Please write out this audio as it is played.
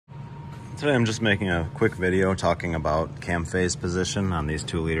Today I'm just making a quick video talking about cam phase position on these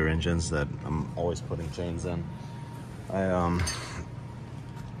 2-liter engines that I'm always putting chains in.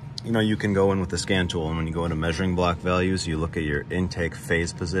 You can go in with the scan tool, and when you go into measuring block values, you look at your intake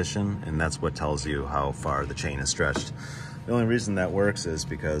phase position, and that's what tells you how far the chain is stretched. The only reason that works is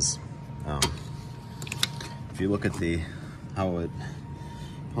because if you look at how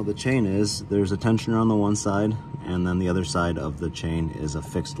the chain is, there's a tensioner on the one side, and then the other side of the chain is a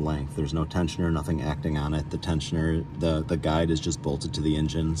fixed length. There's no tensioner, nothing acting on it. The tensioner, the guide is just bolted to the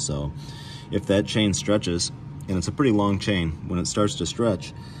engine. So if that chain stretches, and it's a pretty long chain, when it starts to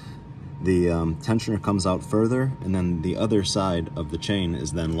stretch, the tensioner comes out further, and then the other side of the chain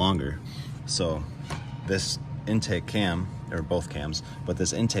is then longer. So this intake cam, or both cams, but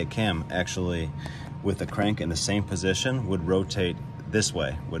this intake cam actually, with the crank in the same position, would rotate this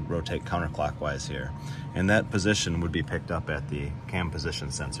way, would rotate counterclockwise here. And that position would be picked up at the cam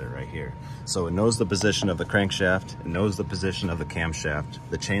position sensor right here. So it knows the position of the crankshaft, it knows the position of the camshaft.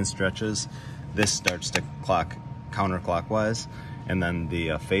 The chain stretches, this starts to clock counterclockwise, and then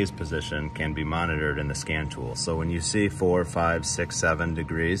the phase position can be monitored in the scan tool. So when you see 4, 5, 6, 7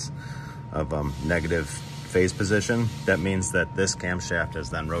 degrees of negative phase position, that means that this camshaft has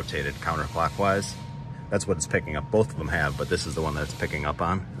then rotated counterclockwise. That's what it's picking up. Both of them have, but this is the one that's picking up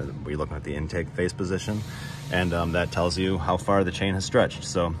on. We're looking at the intake phase position, and that tells you how far the chain has stretched.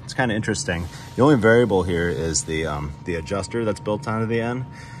 So it's kind of interesting. The only variable here is the adjuster that's built onto the end.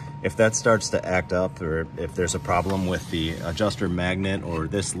 If that starts to act up, or if there's a problem with the adjuster magnet or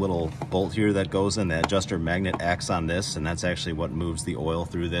this little bolt here that goes in, the adjuster magnet acts on this, and that's actually what moves the oil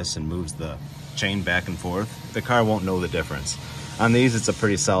through this and moves the chain back and forth. The car won't know the difference. On these, it's a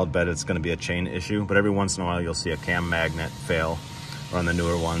pretty solid bet it's going to be a chain issue, but every once in a while you'll see a cam magnet fail, or on the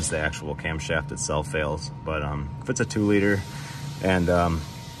newer ones, the actual camshaft itself fails. But if it's a 2-liter and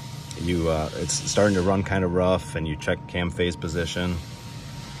it's starting to run kind of rough, and you check cam phase position,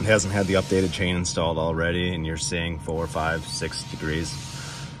 it hasn't had the updated chain installed already, and you're seeing 4, 5, 6 degrees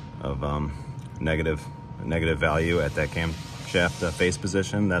of negative value at that camshaft phase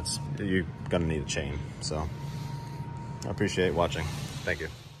position, you're gonna need a chain. So I appreciate watching. Thank you.